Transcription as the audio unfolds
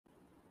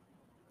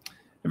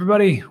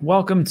Everybody,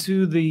 welcome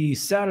to the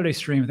Saturday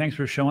stream. Thanks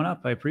for showing up.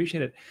 I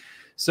appreciate it.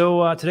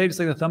 So today, just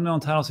like the thumbnail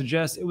and title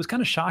suggests, it was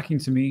kind of shocking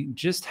to me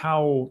just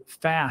how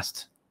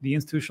fast the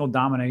institutional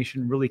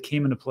domination really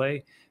came into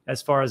play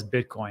as far as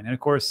Bitcoin. And of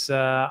course,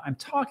 I'm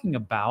talking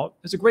about,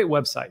 there's a great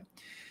website.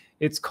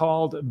 It's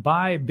called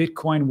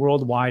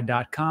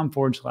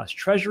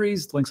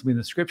buybitcoinworldwide.com/treasuries. Links will be in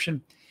the description.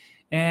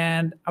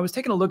 And I was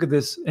taking a look at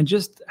this and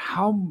just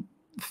how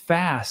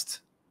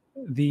fast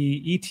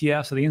the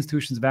ETFs, so the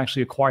institutions, have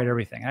actually acquired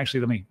everything.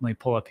 Actually, let me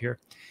pull up here.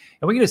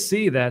 And we get to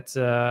see that,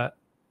 the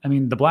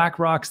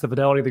BlackRocks, the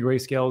Fidelity, the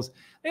Grayscales,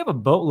 they have a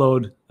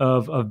boatload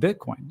of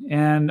Bitcoin.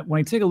 And when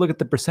you take a look at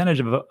the percentage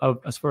of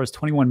as far as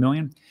 21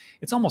 million,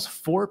 it's almost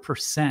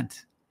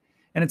 4%.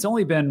 And it's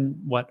only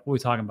been, what are we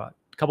talking about?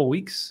 A couple of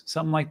weeks,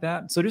 something like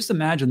that. So just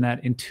imagine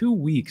that in 2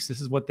 weeks, this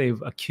is what they've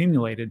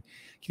accumulated.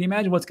 Can you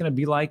imagine what's going to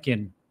be like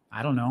in,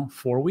 I don't know,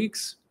 4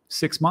 weeks,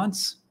 6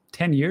 months,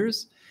 10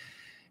 years?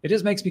 It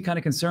just makes me kind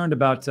of concerned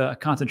about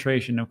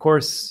concentration. Of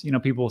course,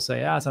 people will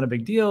say, it's not a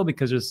big deal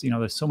because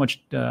there's so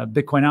much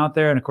Bitcoin out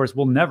there. And of course,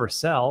 we'll never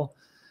sell.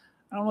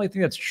 I don't really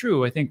think that's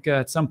true. I think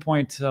at some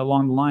point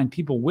along the line,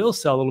 people will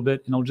sell a little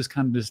bit and it'll just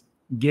kind of just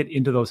get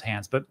into those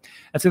hands. But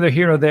that's either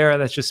here or there.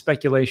 That's just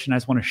speculation. I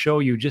just want to show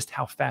you just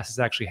how fast it's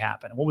actually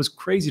happened. What was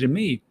crazy to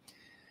me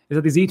is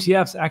that these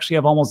ETFs actually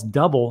have almost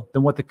double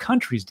than what the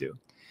countries do.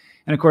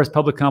 And of course,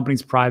 public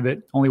companies,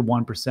 private, only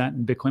 1%,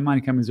 and Bitcoin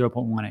mining companies,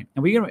 0.18.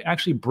 And we can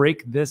actually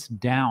break this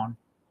down.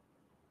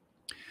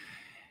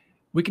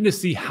 We can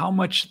just see how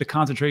much the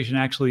concentration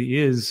actually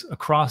is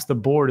across the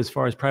board as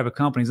far as private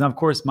companies. Now, of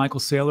course,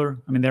 Michael Saylor,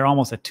 they're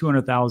almost at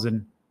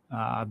 200,000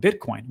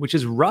 Bitcoin, which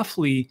is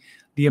roughly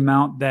the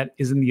amount that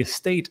is in the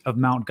estate of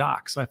Mt.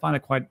 Gox. So I find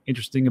it quite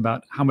interesting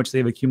about how much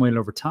they've accumulated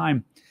over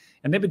time.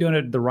 And they've been doing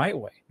it the right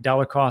way.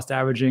 Dollar cost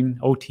averaging,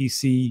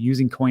 OTC,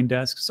 using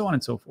CoinDesk, so on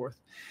and so forth.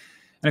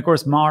 And of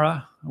course,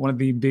 Mara, one of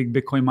the big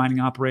Bitcoin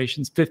mining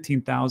operations,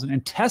 15,000.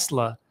 And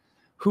Tesla,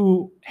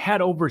 who had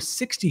over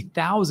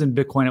 60,000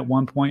 Bitcoin at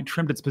one point,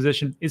 trimmed its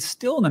position, is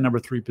still in the number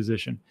 3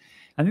 position.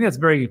 I think that's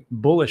very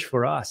bullish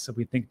for us if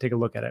we take a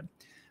look at it.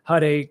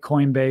 Hut 8,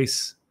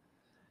 Coinbase,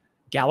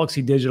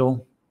 Galaxy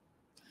Digital,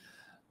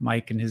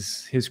 Mike and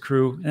his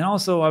crew. And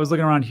also, I was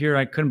looking around here,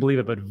 I couldn't believe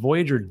it, but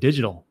Voyager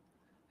Digital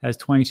has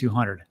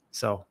 2,200.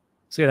 So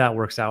see how that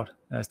works out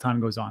as time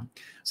goes on.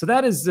 So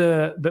that is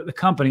the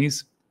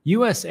companies.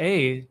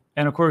 USA,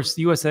 and of course,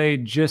 USA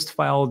just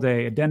filed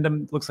a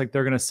addendum. Looks like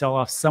they're going to sell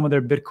off some of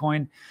their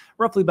Bitcoin,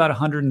 roughly about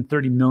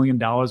 $130 million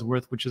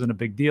worth, which isn't a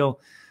big deal.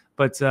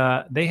 But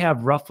they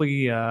have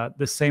roughly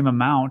the same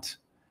amount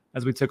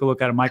as we took a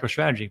look at a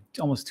MicroStrategy,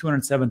 almost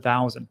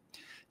 207,000.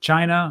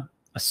 China,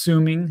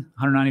 assuming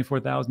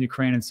 194,000,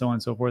 Ukraine, and so on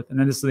and so forth. And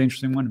then this is the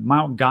interesting one.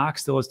 Mt. Gox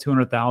still has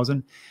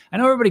 200,000. I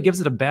know everybody gives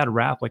it a bad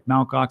rap, like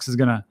Mt. Gox is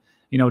going to,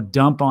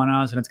 dump on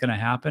us and it's going to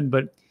happen.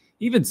 But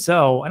even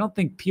so, I don't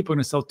think people are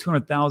going to sell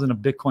 200,000 of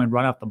Bitcoin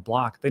right off the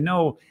block. If they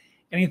know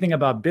anything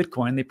about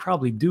Bitcoin, they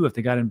probably do if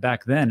they got in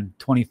back then,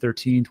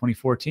 2013,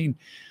 2014.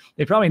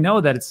 They probably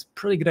know that it's a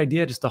pretty good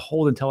idea just to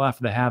hold until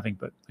after the halving,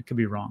 but I could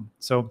be wrong.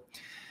 So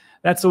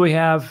that's what we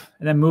have.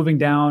 And then moving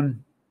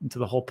down into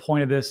the whole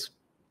point of this,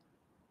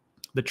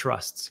 the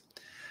trusts.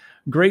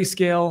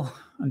 Grayscale,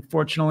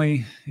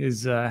 unfortunately,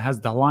 has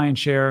the lion's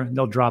share.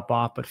 They'll drop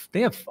off, but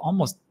they have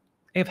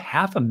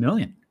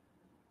 500,000,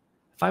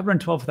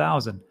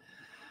 512,000.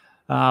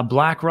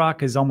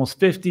 BlackRock is almost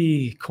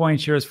 50,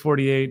 CoinShares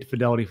 48,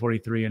 Fidelity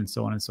 43, and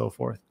so on and so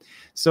forth.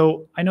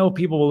 So I know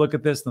people will look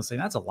at this and they'll say,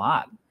 that's a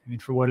lot,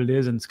 for what it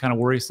is, and it's kind of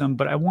worrisome.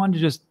 But I wanted to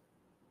just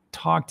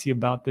talk to you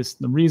about this.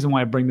 The reason why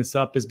I bring this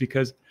up is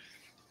because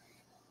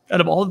out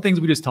of all the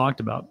things we just talked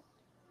about,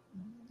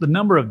 the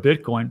number of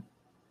Bitcoin,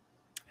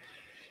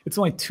 it's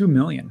only 2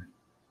 million.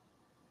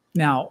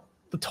 Now,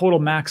 the total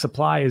max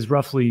supply is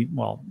roughly,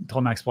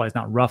 total max supply is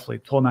not roughly,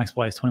 total max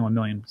supply is 21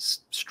 million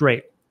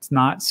straight. It's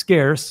not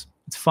scarce.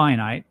 It's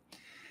finite.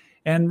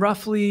 And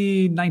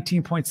roughly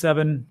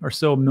 19.7 or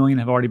so million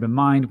have already been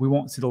mined. We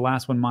won't see the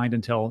last one mined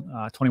until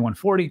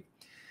 2140.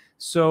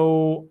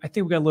 So I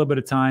think we got a little bit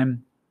of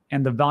time.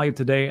 And the value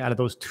today out of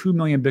those 2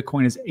 million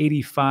Bitcoin is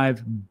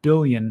 $85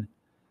 billion.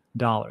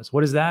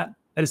 What is that?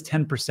 That is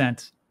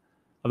 10%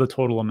 of the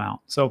total amount.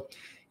 So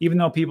even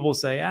though people will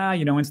say,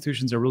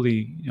 institutions are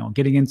really,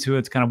 getting into it,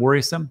 it's kind of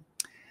worrisome.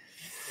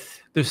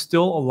 There's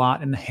still a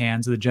lot in the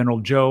hands of the general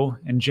Joe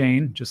and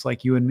Jane, just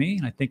like you and me.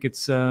 And I think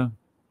it's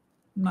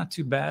not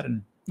too bad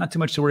and not too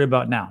much to worry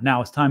about now.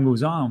 Now, as time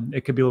moves on,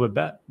 it could be a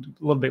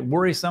little bit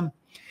worrisome.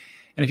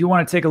 And if you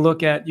want to take a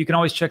look at, you can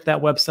always check that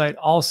website.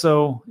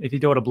 Also, if you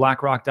go to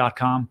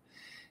blackrock.com,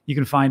 you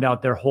can find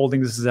out their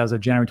holdings. This is as of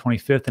January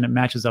 25th, and it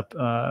matches up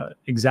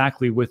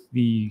exactly with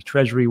the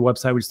Treasury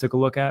website we just took a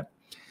look at.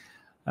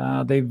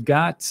 They've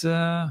got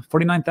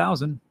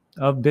 49,000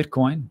 of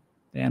Bitcoin.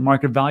 And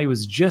market value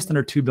is just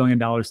under $2 billion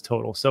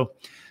total. So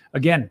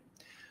again,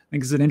 I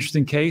think it's an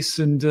interesting case.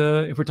 And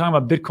if we're talking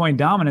about Bitcoin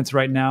dominance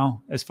right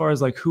now, as far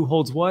as like who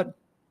holds what,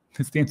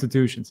 it's the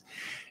institutions.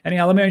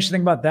 Anyhow, let me know what you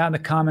think about that in the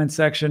comment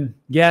section.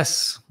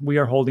 Yes, we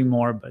are holding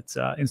more, but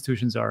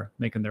institutions are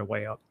making their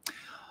way up.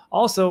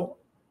 Also,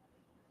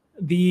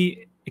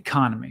 the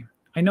economy.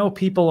 I know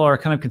people are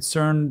kind of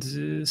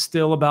concerned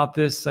still about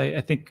this. I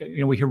think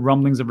we hear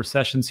rumblings of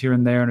recessions here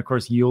and there, and of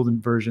course yield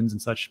inversions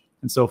and such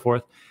and so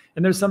forth.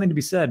 And there's something to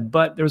be said.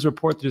 But there was a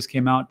report that just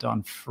came out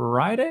on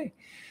Friday,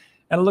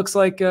 and it looks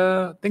like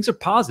things are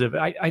positive.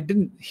 I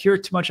didn't hear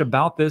too much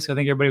about this. I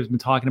think everybody's been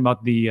talking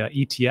about the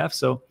ETF.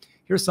 So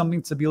here's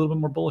something to be a little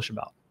bit more bullish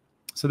about.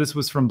 So this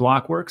was from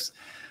Blockworks.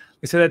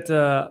 They said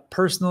that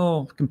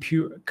personal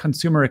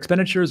consumer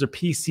expenditures, or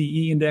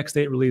PCE index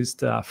date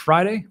released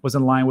Friday, was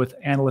in line with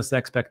analysts'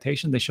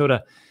 expectations. They showed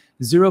a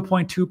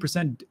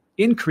 0.2%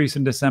 increase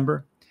in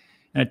December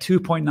and a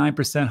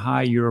 2.9%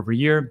 high year over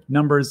year.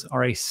 Numbers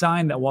are a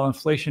sign that while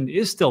inflation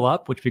is still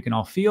up, which we can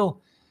all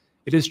feel,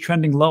 it is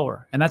trending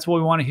lower. And that's what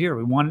we want to hear.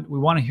 We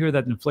want to hear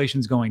that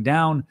inflation is going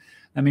down.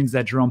 That means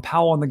that Jerome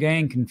Powell and the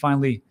gang can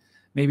finally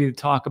maybe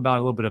talk about a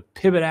little bit of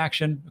pivot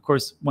action. Of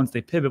course, once they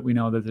pivot, we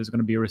know that there's going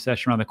to be a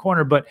recession around the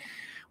corner, but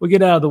we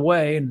get out of the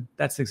way, and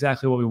that's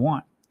exactly what we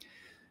want.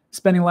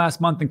 Spending last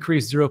month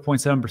increased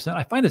 0.7%.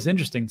 I find this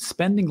interesting.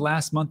 Spending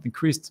last month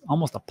increased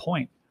almost a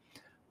point,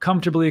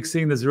 comfortably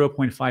exceeding the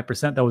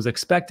 0.5% that was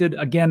expected.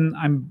 Again,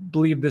 I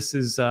believe this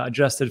is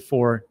adjusted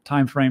for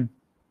time frame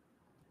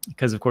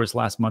because, of course,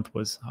 last month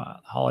was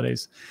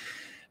holidays.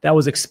 That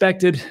was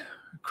expected.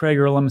 Craig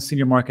Earlham,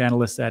 senior market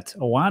analyst at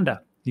Oanda.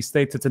 He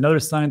states it's another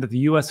sign that the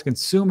U.S.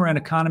 consumer and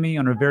economy are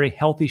in a very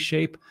healthy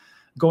shape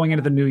going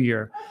into the new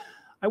year.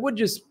 I would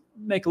just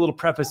make a little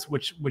preface,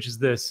 which is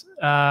this.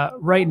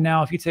 Right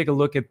now, if you take a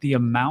look at the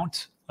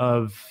amount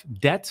of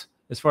debt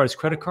as far as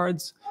credit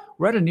cards,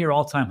 we're at a near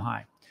all-time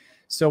high.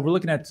 So we're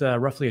looking at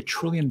roughly $1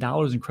 trillion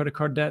in credit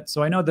card debt.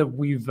 So I know that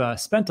we've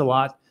spent a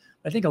lot.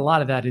 I think a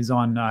lot of that is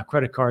on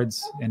credit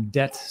cards and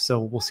debt. So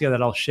we'll see how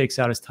that all shakes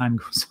out as time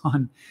goes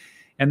on.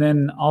 And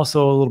then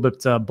also a little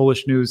bit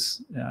bullish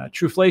news,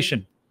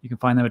 Trueflation. You can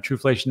find them at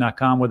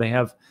trueflation.com, where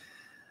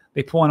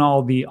they pull in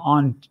all the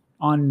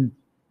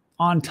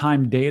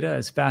on-time data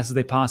as fast as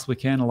they possibly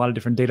can, a lot of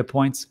different data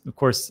points. Of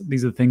course,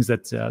 these are the things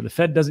that the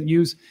Fed doesn't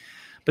use.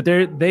 But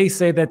they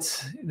say that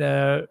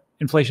the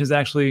inflation is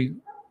actually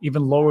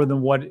even lower than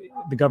what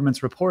the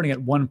government's reporting at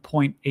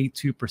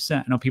 1.82%.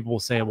 I know people will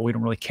say, well, we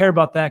don't really care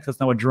about that because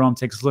that's not what Jerome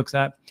takes looks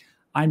at.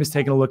 I'm just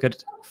taking a look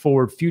at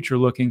forward future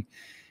looking.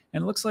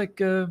 And it looks like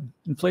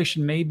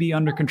inflation may be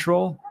under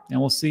control, and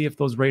we'll see if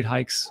those rate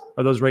hikes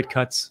or those rate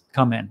cuts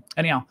come in.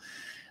 Anyhow,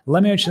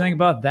 let me know what you think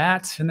about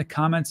that in the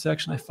comment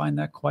section. I find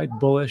that quite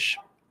bullish.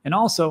 And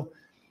also,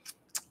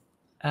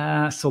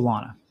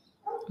 Solana.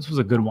 This was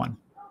a good one.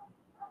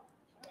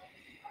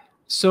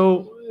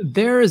 So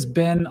there has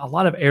been a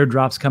lot of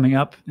airdrops coming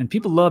up, and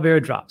people love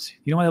airdrops.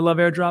 You know why they love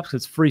airdrops? Because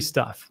it's free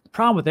stuff. The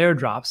problem with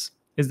airdrops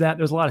is that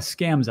there's a lot of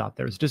scams out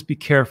there. So just be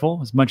careful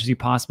as much as you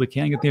possibly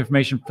can. Get the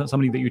information from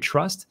somebody that you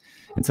trust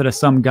instead of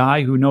some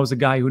guy who knows a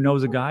guy who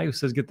knows a guy who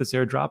says, get this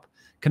airdrop.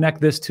 Connect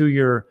this to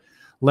your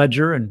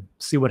ledger and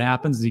see what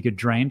happens as you get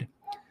drained.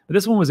 But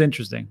this one was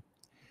interesting.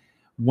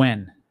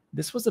 When?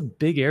 This was a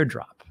big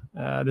airdrop.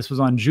 This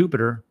was on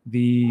Jupiter,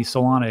 the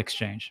Solana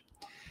exchange.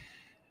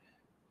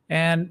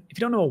 And if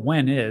you don't know what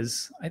when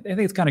is, I think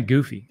it's kind of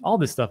goofy. All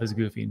this stuff is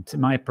goofy, in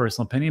my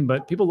personal opinion,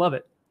 but people love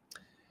it.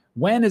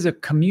 When is a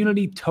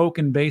community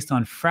token based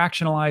on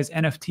fractionalized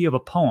NFT of a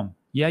poem?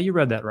 Yeah, you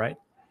read that right.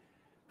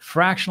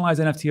 Fractionalized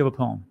NFT of a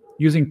poem.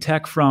 Using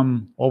tech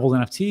from Oval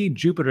NFT,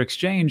 Jupiter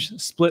Exchange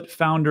split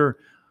founder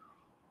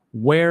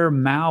Where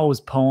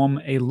Mao's poem,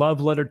 A Love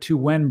Letter to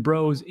When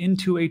Bros,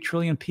 into 1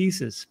 trillion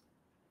pieces.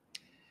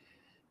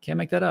 Can't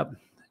make that up.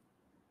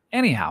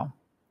 Anyhow,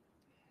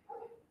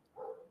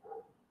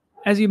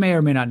 as you may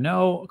or may not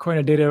know,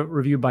 according to data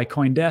reviewed by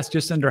CoinDesk,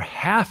 just under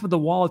half of the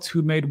wallets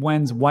who made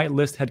Wen's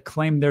whitelist had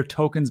claimed their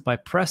tokens by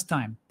press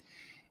time.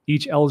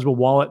 Each eligible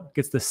wallet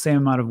gets the same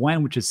amount of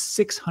Wen, which is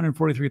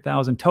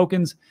 643,000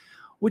 tokens,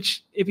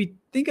 which, if you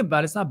think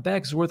about it, it's not bad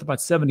because it's worth about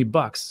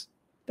 $70.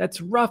 That's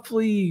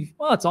roughly,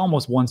 well, it's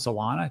almost one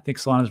Solana. I think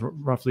Solana is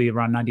roughly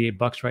around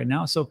 $98 right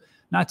now, so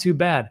not too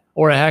bad,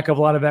 or a heck of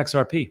a lot of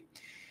XRP.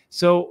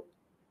 So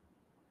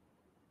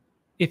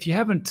if you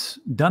haven't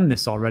done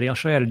this already, I'll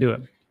show you how to do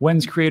it.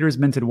 Wen's creators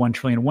minted 1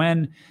 trillion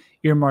Wen,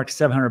 earmarked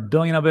 700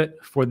 billion of it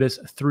for this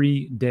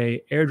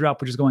 3-day airdrop,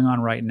 which is going on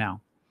right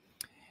now.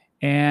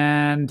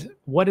 And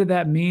what did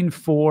that mean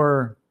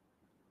for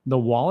the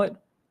wallet?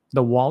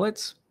 The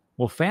wallets?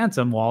 Well,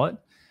 Phantom wallet,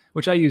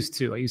 which I use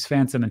too. I use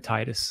Phantom and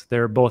Titus.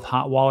 They're both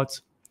hot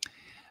wallets.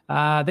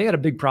 They had a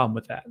big problem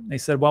with that. They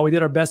said, while we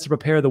did our best to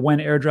prepare, the Wen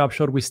airdrop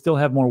showed we still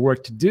have more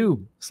work to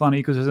do.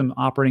 Solana ecosystem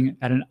operating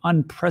at an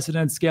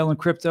unprecedented scale in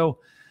crypto.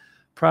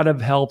 Proud to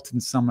have helped,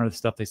 and some other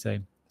stuff they say.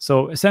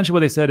 So essentially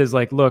what they said is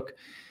like, look,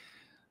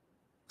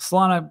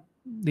 Solana,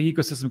 the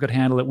ecosystem could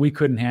handle it. We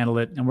couldn't handle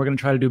it. And we're going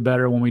to try to do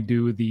better when we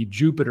do the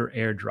Jupiter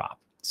airdrop.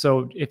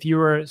 So if you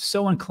are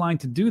so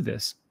inclined to do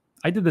this,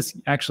 I did this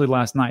actually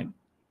last night.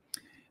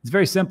 It's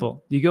very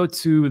simple. You go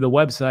to the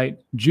website,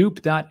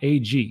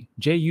 jup.ag,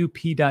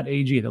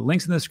 jup.ag. The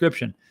link's in the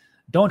description.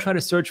 Don't try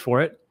to search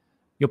for it.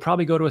 You'll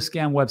probably go to a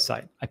scam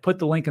website. I put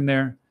the link in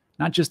there,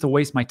 not just to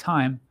waste my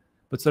time,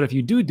 but so that if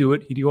you do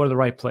it, you go to the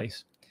right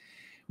place.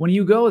 When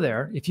you go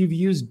there, if you've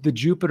used the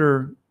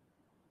Jupiter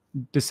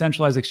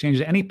decentralized exchange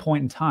at any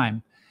point in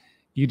time,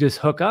 you just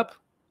hook up.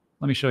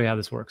 Let me show you how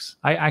this works.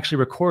 I actually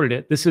recorded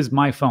it. This is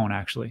my phone,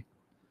 actually.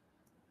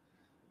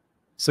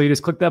 So you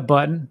just click that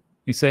button.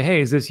 You say,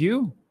 hey, is this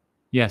you?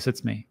 Yes,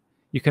 it's me.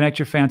 You connect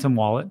your Phantom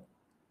wallet,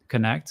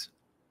 connect.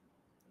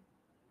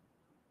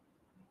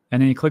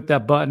 And then you click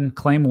that button,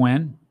 claim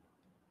win.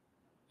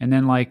 And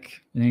then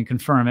you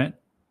confirm it.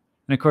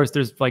 And of course,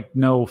 there's like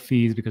no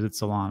fees because it's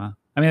Solana.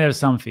 I mean, there's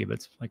some fee, but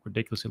it's like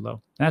ridiculously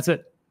low. And that's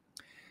it.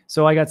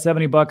 So I got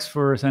 $70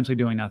 for essentially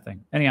doing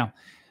nothing. Anyhow,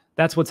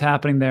 that's what's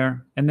happening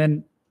there. And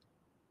then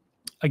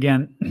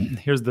again,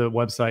 here's the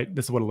website.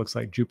 This is what it looks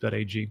like,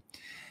 jup.ag.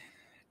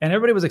 And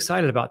everybody was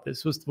excited about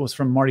this. This was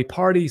from Marty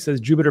Party. He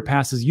says, Jupiter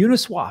passes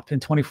Uniswap in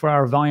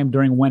 24-hour volume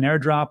during when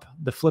airdrop.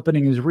 The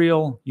flippening is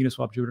real,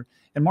 Uniswap Jupiter.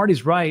 And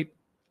Marty's right.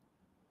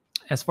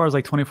 As far as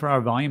like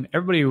 24-hour volume,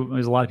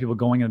 there's a lot of people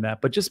going into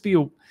that. But just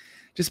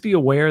be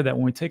aware that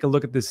when we take a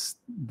look at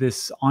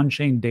this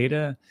on-chain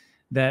data,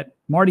 that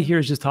Marty here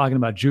is just talking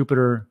about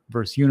Jupiter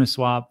versus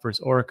Uniswap versus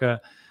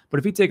Orca. But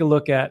if you take a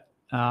look at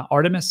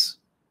Artemis,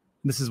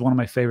 this is one of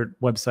my favorite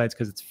websites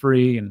because it's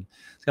free and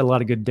it's got a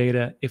lot of good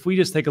data. If we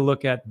just take a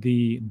look at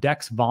the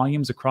DEX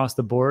volumes across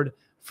the board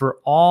for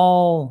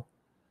all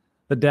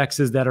the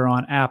DEXs that are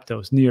on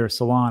Aptos, Near,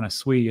 Solana,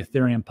 Sui,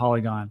 Ethereum,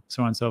 Polygon,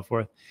 so on and so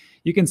forth,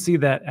 you can see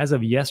that as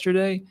of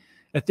yesterday,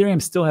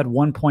 Ethereum still had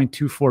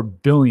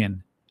 1.24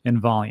 billion in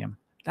volume.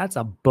 That's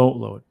a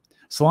boatload.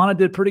 Solana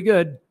did pretty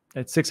good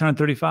at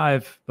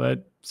 635,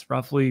 but it's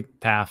roughly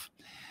half.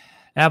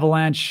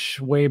 Avalanche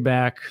way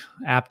back,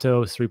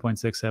 Aptos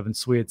 3.67,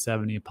 Sui at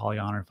 70,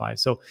 Polygon or 5.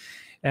 So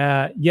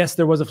yes,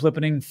 there was a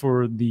flippening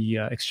for the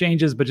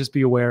exchanges, but just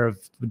be aware of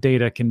the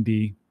data can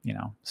be,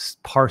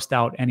 parsed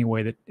out any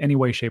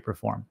way, shape, or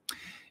form.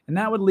 And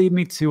that would lead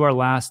me to our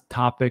last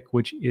topic,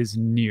 which is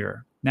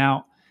Near.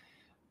 Now,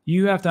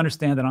 you have to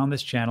understand that on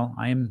this channel,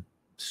 I am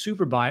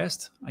super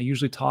biased. I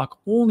usually talk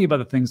only about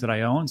the things that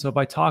I own. So if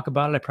I talk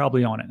about it, I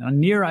probably own it. On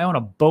Near, I own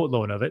a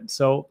boatload of it.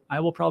 So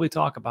I will probably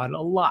talk about it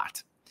a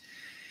lot.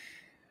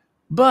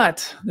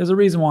 But there's a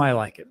reason why I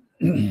like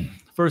it.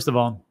 First of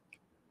all,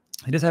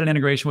 I just had an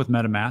integration with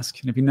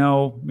MetaMask. And if you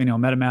know,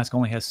 MetaMask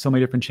only has so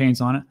many different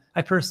chains on it.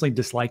 I personally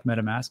dislike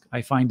MetaMask.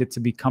 I find it to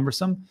be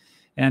cumbersome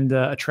and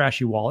a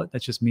trashy wallet.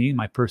 That's just me,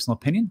 my personal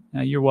opinion.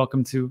 You're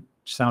welcome to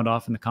sound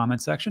off in the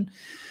comment section.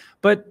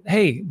 But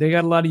hey, they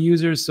got a lot of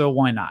users, so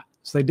why not?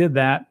 So they did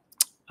that.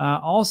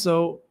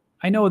 Also,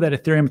 I know that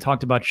Ethereum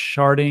talked about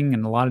sharding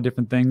and a lot of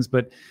different things,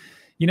 but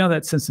you know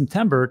that since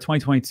September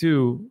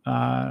 2022,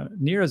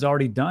 Near has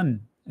already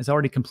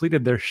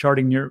completed their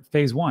sharding Near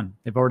phase 1.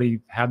 They've already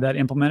had that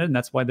implemented, and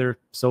that's why they're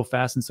so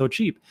fast and so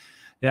cheap.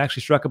 They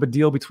actually struck up a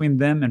deal between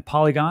them and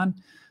Polygon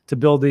to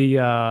build a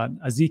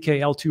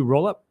ZK-L2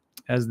 rollup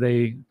as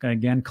they,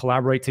 again,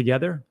 collaborate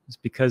together. It's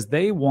because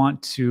they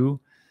want to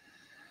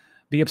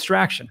be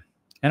abstraction.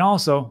 And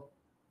also,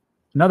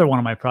 another one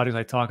of my projects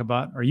I talk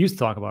about, or used to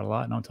talk about a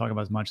lot, and I don't talk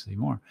about as much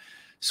anymore,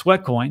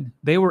 Sweatcoin.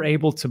 They were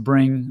able to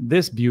bring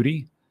this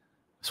beauty.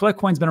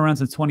 Sweatcoin's been around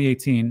since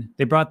 2018.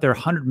 They brought their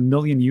 100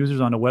 million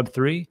users onto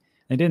Web3.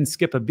 They didn't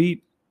skip a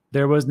beat.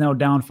 There was no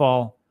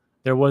downfall.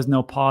 There was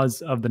no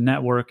pause of the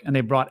network, and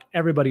they brought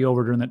everybody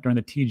over during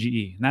the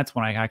TGE. And that's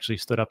when I actually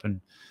stood up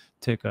and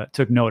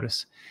took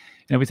notice.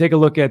 And if we take a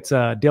look at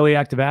daily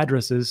active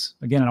addresses,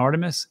 again, in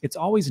Artemis, it's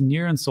always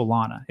Near and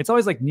Solana. It's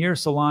always like Near,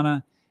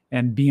 Solana,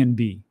 and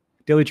BNB.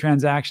 Daily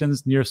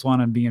transactions, Near,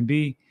 Solana, and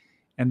BNB.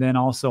 And then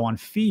also on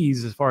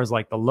fees, as far as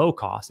like the low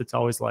cost, it's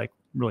always like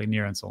really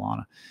Near and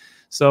Solana.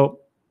 So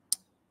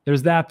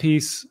there's that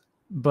piece.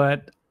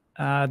 But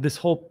this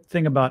whole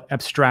thing about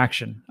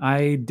abstraction,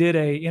 I did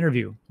a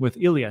interview with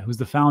Illia, who's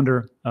the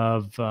founder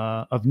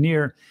of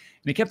Near,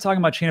 and he kept talking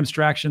about chain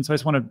abstraction. So I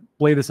just want to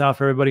lay this out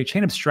for everybody.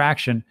 Chain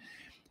abstraction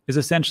is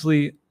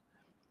essentially,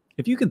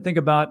 if you can think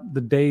about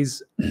the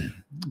days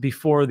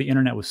before the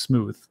internet was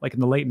smooth, like in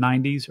the late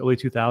 90s, early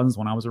 2000s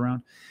when I was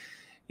around,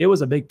 it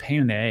was a big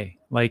pain in the A,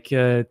 like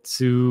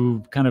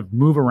to kind of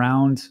move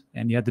around,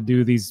 and you had to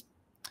do these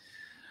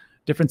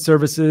different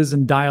services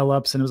and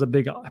dial-ups, and it was a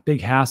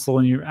big hassle,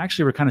 and you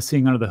actually were kind of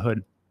seeing under the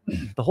hood.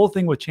 The whole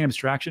thing with chain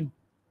abstraction,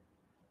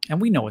 and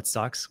we know it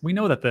sucks. We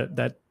know that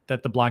the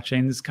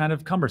blockchain is kind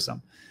of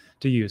cumbersome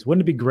to use.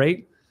 Wouldn't it be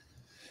great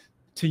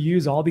to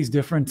use all these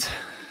different,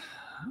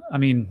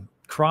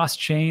 cross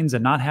chains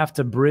and not have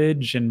to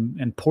bridge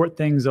and port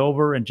things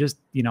over, and just,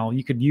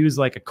 you could use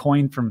like a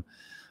coin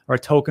or a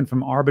token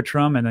from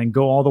Arbitrum and then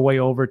go all the way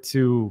over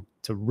to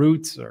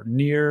Roots or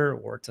Near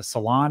or to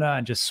Solana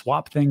and just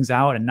swap things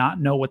out and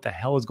not know what the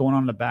hell is going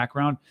on in the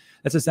background.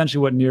 That's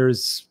essentially what Near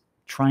is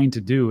trying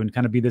to do, and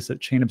kind of be this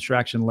chain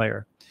abstraction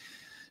layer.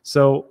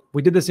 So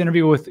we did this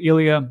interview with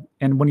Illia,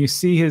 and when you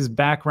see his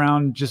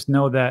background, just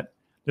know that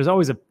there's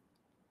always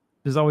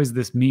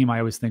this meme I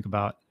always think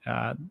about,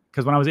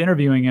 because when I was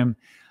interviewing him,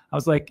 I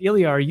was like,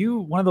 Illia, are you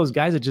one of those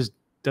guys that just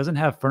doesn't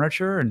have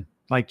furniture and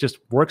like just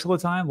works all the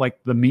time,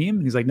 like the meme?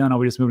 And he's like, no,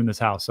 we just moved in this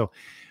house. So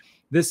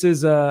This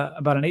is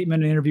about an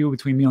 8-minute interview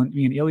between me and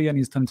Illia, and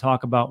he's going to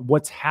talk about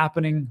what's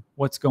happening,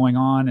 what's going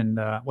on, and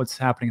what's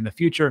happening in the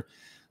future.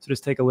 So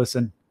just take a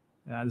listen.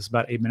 This is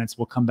about 8 minutes.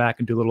 We'll come back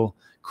and do a little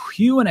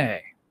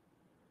Q&A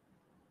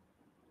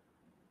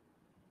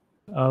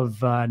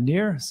of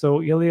Near. So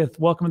Illia,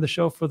 welcome to the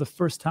show for the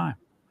first time.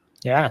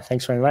 Yeah,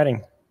 thanks for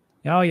inviting.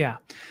 Oh yeah.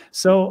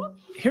 So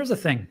here's the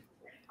thing.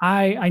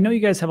 I know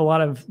you guys have a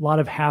lot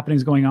of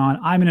happenings going on.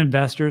 I'm an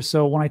investor,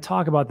 so when I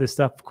talk about this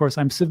stuff, of course,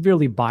 I'm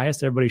severely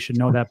biased. Everybody should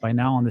know that by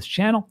now on this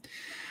channel.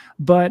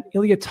 But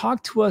Illia,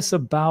 talk to us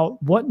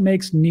about what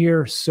makes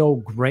Near so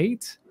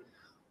great,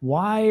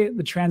 why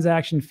the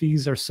transaction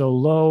fees are so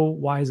low,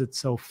 why is it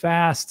so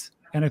fast,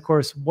 and of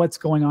course, what's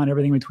going on,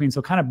 everything in between.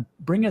 So kind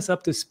of bring us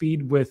up to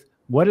speed with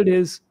what it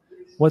is,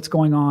 what's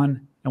going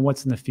on, and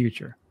what's in the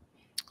future.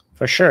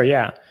 For sure,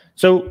 yeah.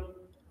 So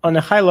on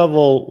a high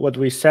level, what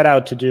we set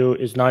out to do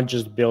is not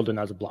just build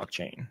another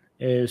blockchain,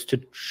 is to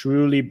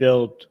truly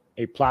build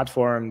a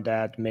platform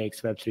that makes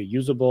Web3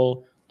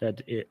 usable,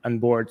 that it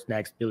onboards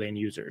next billion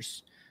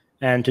users.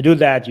 And to do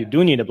that, you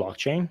do need a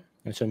blockchain.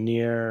 And so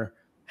Near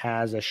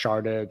has a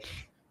sharded,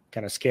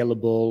 kind of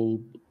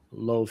scalable,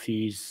 low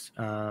fees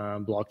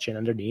blockchain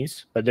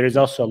underneath, but there is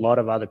also a lot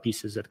of other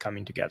pieces that come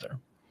in together.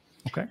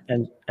 Okay.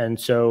 And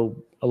so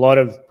a lot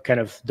of kind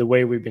of the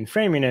way we've been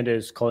framing it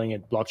is calling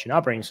it blockchain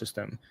operating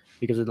system,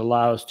 because it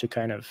allows to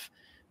kind of,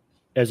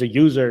 as a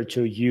user,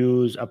 to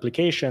use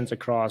applications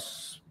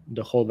across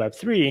the whole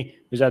Web3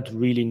 without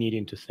really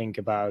needing to think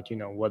about,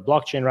 what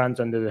blockchain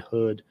runs under the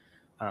hood,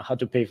 how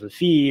to pay for the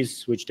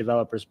fees, which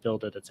developers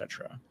build it,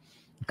 etc.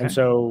 Okay. And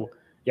so,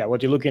 yeah,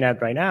 what you're looking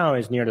at right now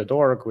is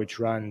Near.org, which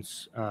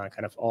runs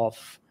kind of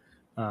off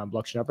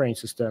blockchain operating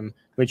system,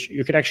 which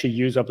you could actually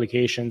use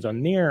applications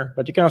on Near,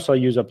 but you can also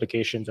use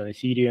applications on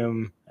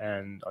Ethereum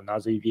and on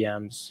other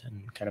EVMs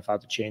and kind of how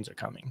the chains are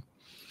coming.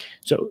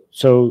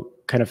 So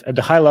kind of at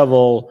the high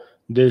level,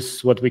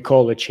 this what we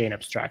call a chain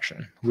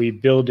abstraction. We're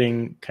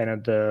building kind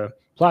of the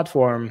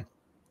platform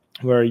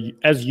where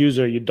as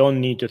user, you don't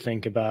need to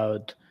think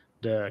about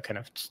the kind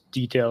of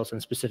details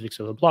and specifics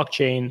of the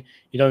blockchain.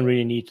 You don't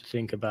really need to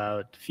think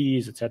about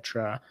fees,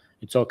 etc.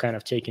 It's all kind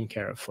of taken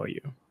care of for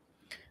you.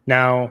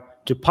 Now,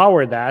 to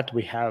power that,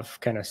 we have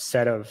kind of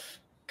set of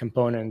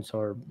components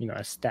or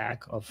a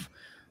stack of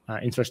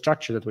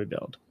infrastructure that we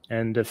build.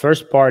 And the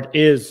first part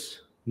is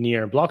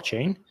Near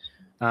blockchain,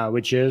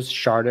 which is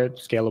sharded,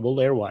 scalable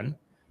layer 1.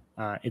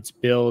 It's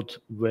built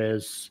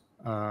with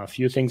a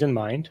few things in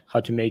mind: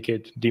 how to make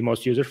it the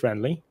most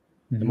user-friendly,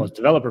 the most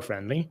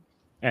developer-friendly,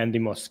 and the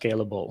most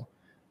scalable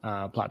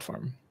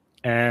platform.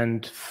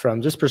 And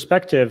from this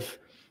perspective,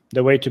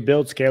 the way to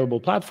build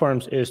scalable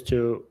platforms is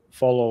to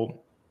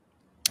follow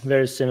a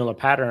very similar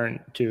pattern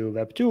to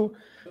Web2.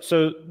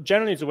 So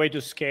generally, the way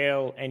to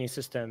scale any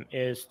system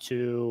is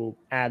to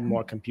add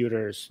more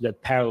computers that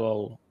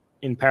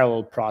in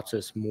parallel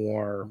process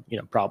more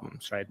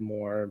problems, right?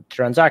 More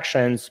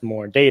transactions,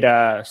 more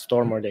data,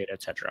 store more data,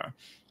 etc.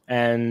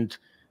 And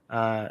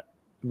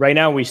right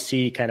now we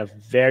see kind of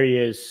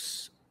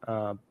various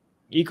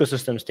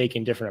ecosystems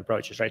taking different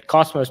approaches, right?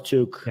 Cosmos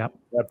took the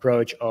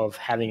approach of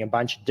having a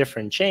bunch of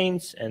different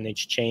chains, and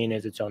each chain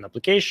is its own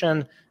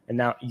application. And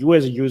now you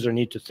as a user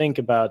need to think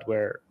about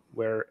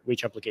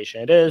which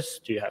application it is.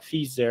 Do you have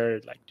fees there?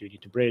 Like, do you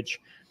need to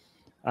bridge?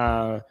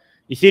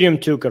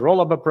 Ethereum took a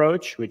rollup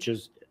approach, which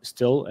is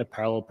still a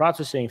parallel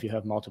processing if you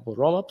have multiple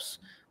rollups.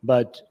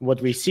 But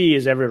what we see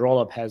is every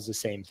rollup has the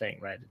same thing,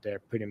 right? They're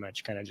pretty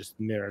much kind of just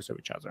mirrors of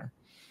each other.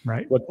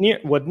 Right.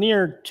 What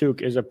Near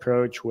took is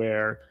approach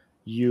where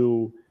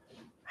you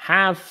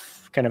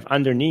have kind of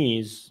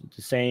underneath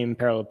the same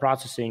parallel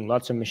processing,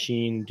 lots of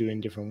machine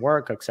doing different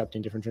work,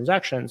 accepting different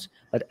transactions.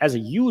 But as a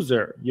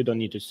user, you don't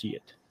need to see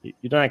it.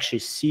 You don't actually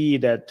see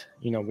that,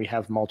 we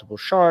have multiple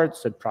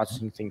shards that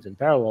processing things in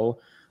parallel.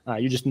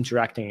 You're just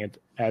interacting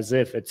it as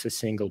if it's a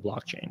single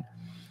blockchain.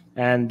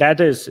 And that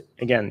is,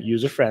 again,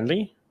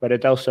 user-friendly, but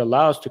it also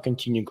allows to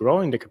continue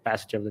growing the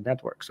capacity of the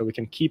network. So we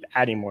can keep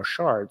adding more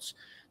shards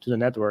to the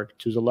network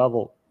to the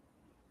level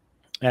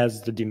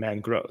as the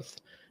demand grows,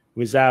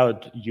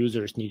 without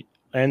users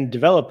and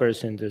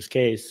developers in this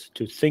case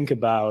to think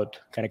about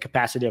kind of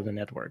capacity of the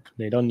network.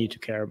 They don't need to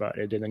care about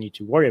it. They don't need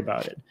to worry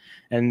about it.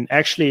 And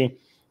actually,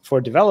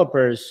 for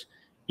developers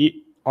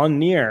on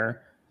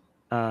Near,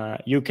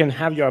 you can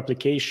have your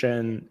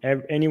application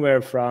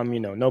anywhere from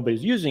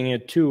nobody's using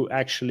it to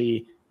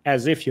actually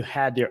as if you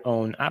had your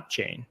own app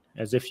chain,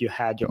 as if you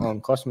had your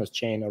own Cosmos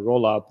chain or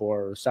rollup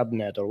or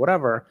subnet or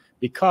whatever,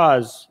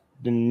 because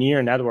the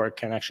Near network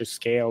can actually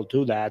scale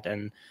to that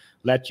and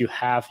let you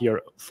have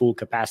your full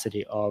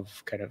capacity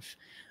of kind of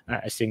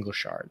a single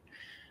shard.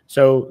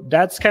 So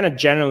that's kind of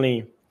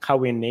generally how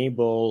we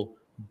enable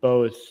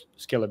both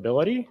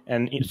scalability,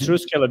 and through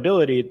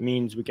scalability, it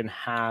means we can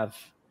have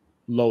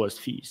lowest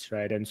fees,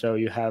 right? And so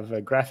you have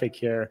a graphic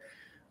here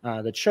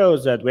that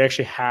shows that we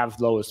actually have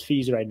lowest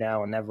fees right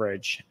now on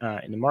average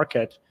in the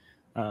market,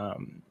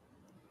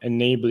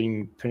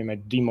 enabling pretty much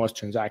the most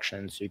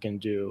transactions you can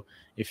do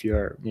if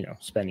you're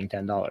spending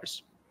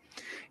 $10.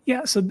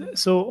 Yeah.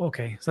 So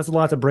okay. So that's a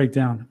lot to break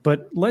down.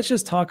 But let's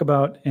just talk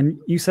about, and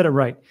you said it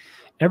right.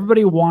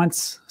 Everybody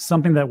wants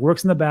something that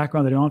works in the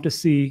background they don't have to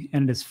see,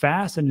 and it is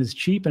fast and it is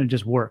cheap and it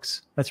just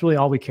works. That's really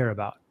all we care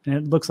about. And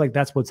it looks like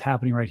that's what's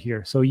happening right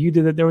here. So you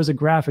did it. There was a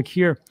graphic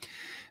here.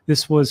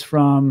 This was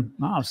from,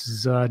 this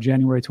is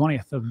January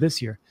 20th of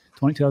this year,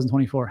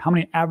 2024. How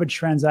many average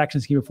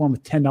transactions can you perform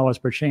with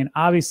 $10 per chain?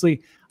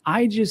 Obviously,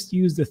 I just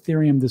used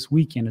Ethereum this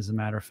weekend, as a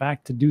matter of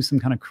fact, to do some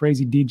kind of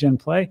crazy degen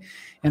play.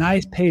 And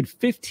I paid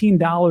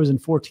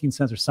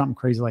 $15.14 or something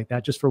crazy like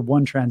that just for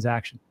one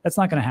transaction. That's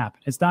not going to happen.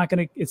 It's not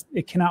going to,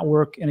 it cannot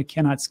work and it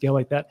cannot scale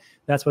like that.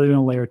 That's why they're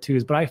doing layer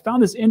twos. But I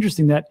found this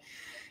interesting that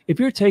if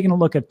you're taking a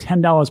look at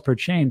 $10 per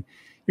chain,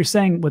 you're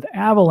saying with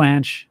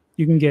Avalanche,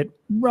 you can get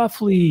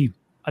roughly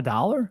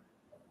 $1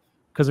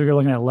 because we're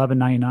looking at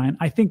 $11.99.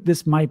 I think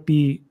this might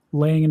be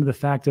laying into the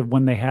fact of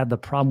when they had the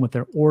problem with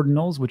their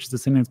ordinals, which is the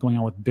same thing that's going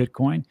on with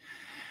Bitcoin.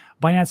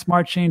 Binance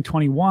Smart Chain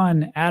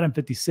 21, Atom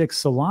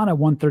 56, Solana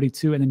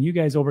 132, and then you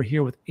guys over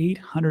here with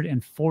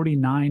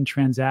 849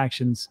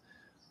 transactions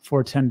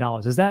for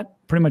 $10. Is that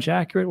pretty much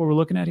accurate what we're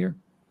looking at here?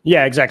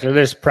 Yeah, exactly.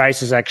 This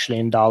price is actually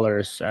in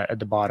dollars at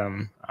the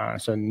bottom.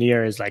 So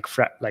near is like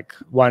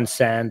 1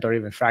 cent or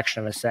even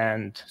fraction of a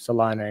cent.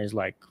 Solana is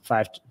like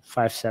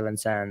 7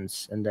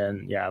 cents, and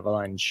then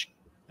Avalanche,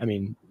 I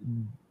mean,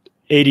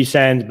 80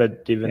 cents,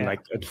 but even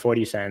like at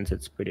 40 cents,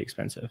 it's pretty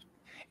expensive.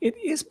 It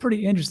is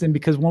pretty interesting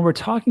because when we're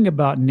talking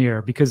about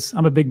near, because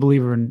I'm a big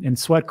believer in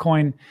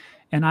Sweatcoin,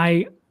 and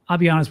I'll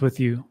be honest with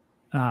you,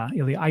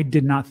 Illia, I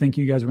did not think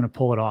you guys were going to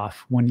pull it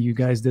off when you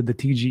guys did the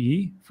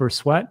TGE for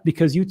Sweat,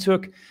 because you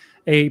took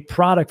a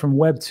product from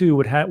Web 2,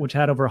 which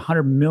had over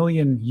 100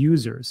 million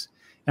users,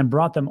 and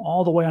brought them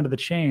all the way onto the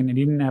chain, and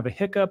you didn't have a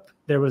hiccup.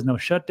 There was no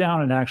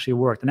shutdown, and it actually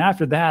worked. And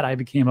after that, I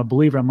became a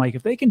believer. I'm like,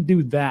 if they can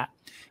do that,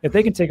 if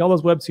they can take all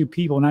those Web 2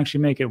 people and actually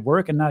make it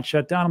work and not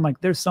shut down, I'm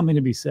like, there's something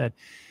to be said.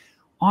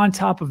 On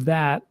top of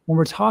that, when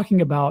we're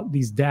talking about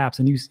these dApps,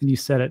 and you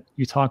said it,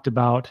 you talked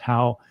about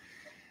how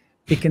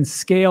it can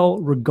scale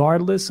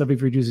regardless of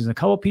if you're using a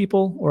couple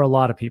people or a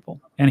lot of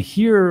people. And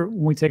here,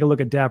 when we take a look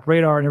at dApp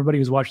Radar, and everybody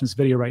who's watching this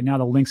video right now,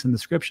 the link's in the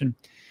description,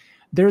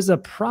 there's a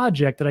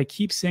project that I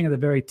keep seeing at the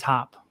very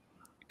top,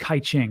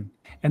 Kai-Ching.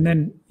 And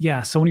then,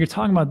 so when you're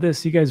talking about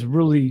this, you guys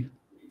really,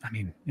 I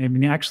mean,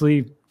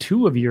 actually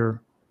 2 of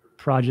your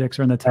projects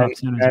are in the top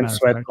 10. And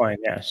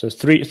Sweatcoin, So it's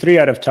three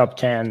out of top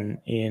 10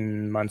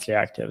 in monthly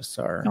actives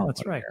are. Oh,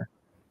 that's right. Here.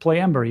 Play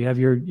Ember, you have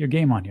your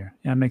game on here.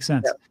 Yeah, it makes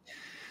sense. Yeah.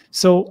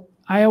 So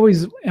I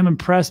always am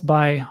impressed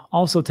by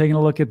also taking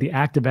a look at the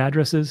active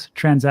addresses,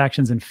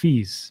 transactions, and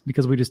fees,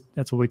 because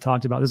that's what we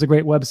talked about. There's a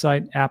great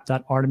website,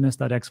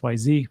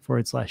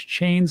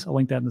 app.artemis.xyz/chains. I'll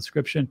link that in the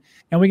description.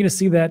 And we're going to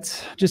see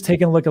that just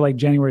taking a look at like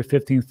January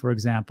 15th, for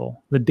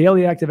example. The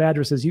daily active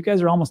addresses, you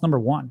guys are almost number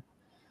 1.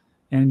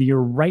 And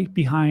you're right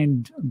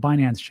behind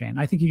Binance Chain.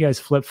 I think you guys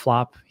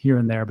flip-flop here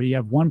and there, but you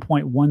have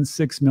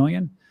 1.16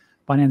 million.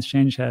 Binance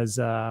Chain has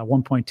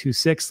 1.26.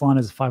 Solana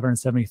is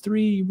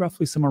 573,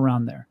 roughly somewhere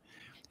around there.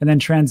 And then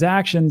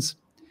transactions,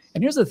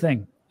 and here's the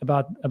thing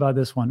about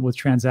this one with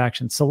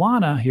transactions.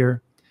 Solana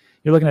here,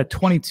 you're looking at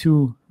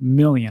 22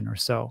 million or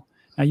so.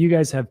 Now you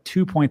guys have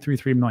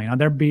 2.33 million. Now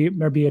there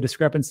be a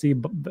discrepancy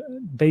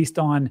based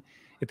on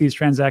if these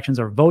transactions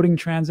are voting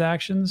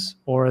transactions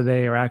or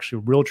they are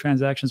actually real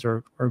transactions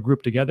or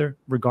grouped together.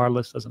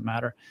 Regardless, doesn't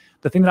matter.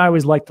 The thing that I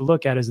always like to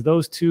look at is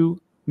those 2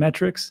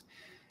 metrics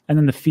and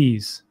then the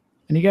fees.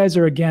 And you guys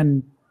are,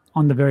 again,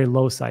 on the very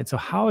low side. So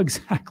how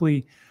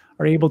exactly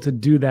are able to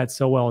do that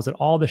so well? Is it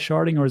all the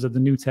sharding, or is it the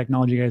new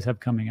technology you guys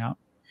have coming out?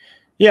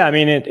 Yeah, I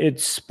mean,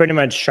 it's pretty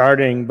much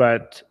sharding,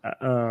 but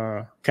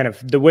kind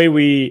of the way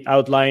we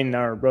outlined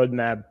our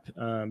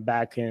roadmap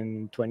back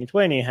in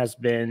 2020 has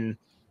been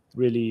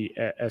really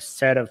a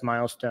set of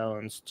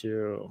milestones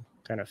to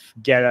kind of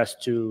get us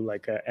to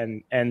like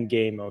an end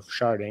game of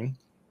sharding.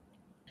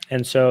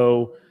 And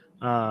so,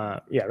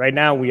 right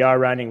now we are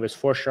running with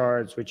 4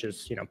 shards, which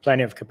is,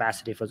 plenty of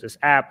capacity for these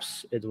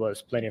apps. It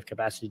was plenty of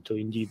capacity to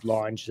indeed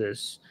launch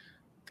this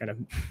kind of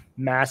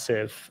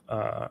massive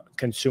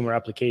consumer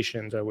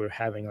applications that we're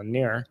having on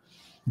Near.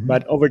 Mm-hmm.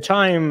 But over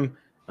time,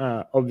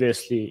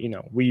 obviously,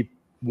 we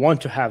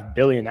want to have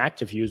billion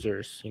active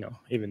users,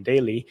 even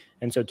daily.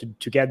 And so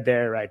to get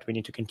there, right, we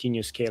need to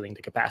continue scaling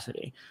the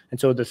capacity. And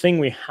so the thing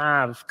we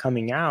have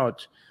coming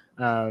out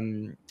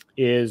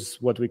is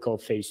what we call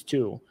phase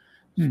 2.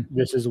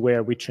 This is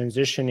where we're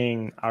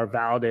transitioning our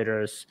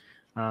validators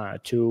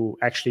to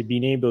actually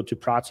being able to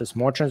process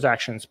more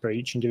transactions per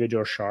each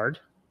individual shard,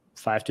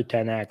 5 to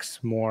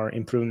 10x more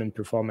improvement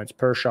performance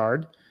per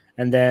shard.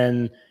 And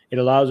then it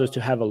allows us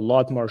to have a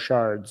lot more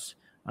shards.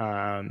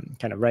 Kind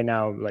of right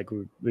now, like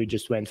we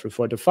just went through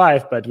 4 to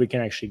 5, but we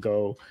can actually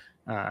go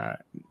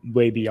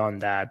way beyond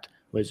that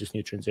with this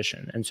new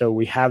transition. And so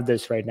we have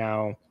this right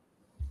now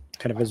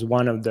kind of as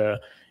one of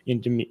the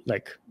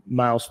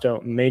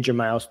major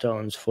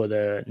milestones for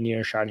the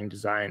near sharding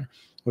design,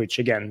 which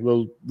again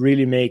will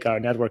really make our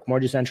network more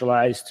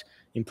decentralized,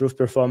 improve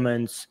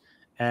performance,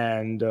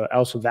 and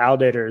also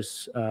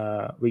validators.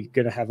 We're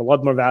going to have a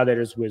lot more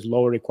validators with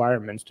lower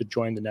requirements to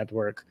join the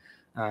network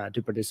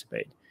to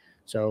participate.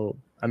 So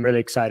I'm really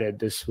excited.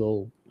 This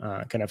will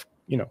kind of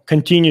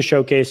continue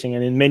showcasing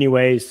and in many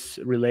ways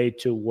relate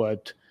to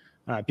what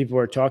people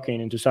were talking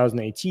in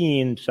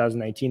 2018,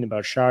 2019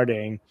 about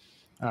sharding.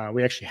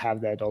 We actually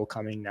have that all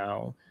coming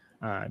now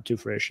to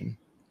fruition.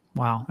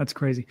 Wow, that's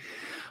crazy.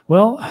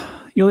 Well,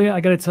 Illia, I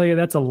got to tell you,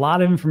 that's a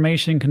lot of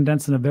information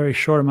condensed in a very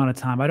short amount of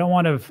time. I don't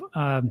want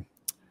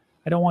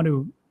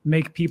to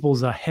make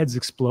people's heads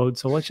explode.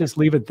 So let's just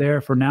leave it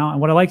there for now.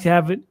 And what I like to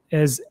have it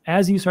is,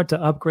 as you start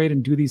to upgrade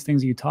and do these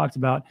things that you talked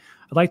about,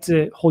 I'd like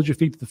to hold your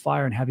feet to the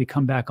fire and have you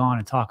come back on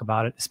and talk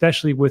about it,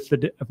 especially with the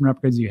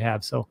different upgrades you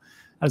have. So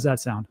how does that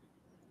sound?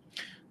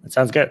 That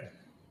sounds good.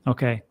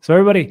 Okay. So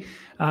everybody,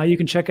 you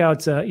can check out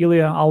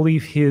Illia. I'll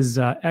leave his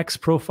X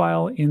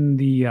profile in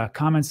the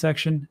comment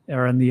section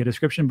or in the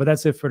description, but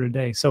that's it for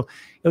today. So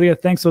Illia,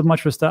 thanks so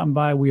much for stopping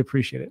by. We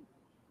appreciate it.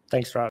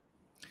 Thanks, Rob.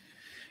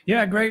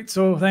 Yeah, great.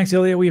 So thanks,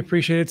 Illia. We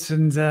appreciate it.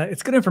 And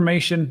it's good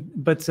information.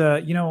 But,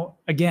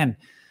 again,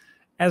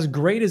 as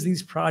great as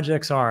these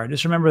projects are,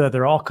 just remember that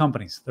they're all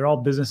companies. They're all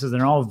businesses.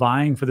 They're all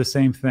vying for the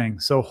same thing.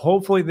 So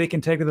hopefully they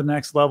can take it to the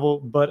next level.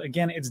 But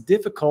again, it's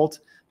difficult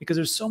because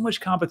there's so much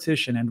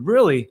competition. And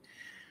really,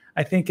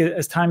 I think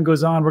as time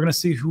goes on, we're going to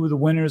see who are the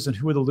winners and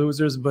who are the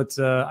losers. But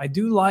I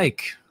do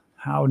like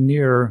how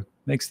Near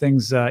makes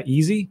things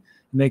easy,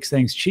 makes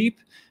things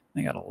cheap.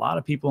 They got a lot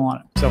of people on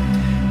it. So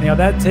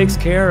that takes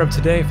care of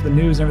today for the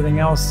news and everything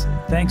else.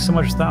 Thanks so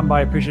much for stopping by.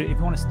 I appreciate it. If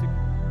you want to stick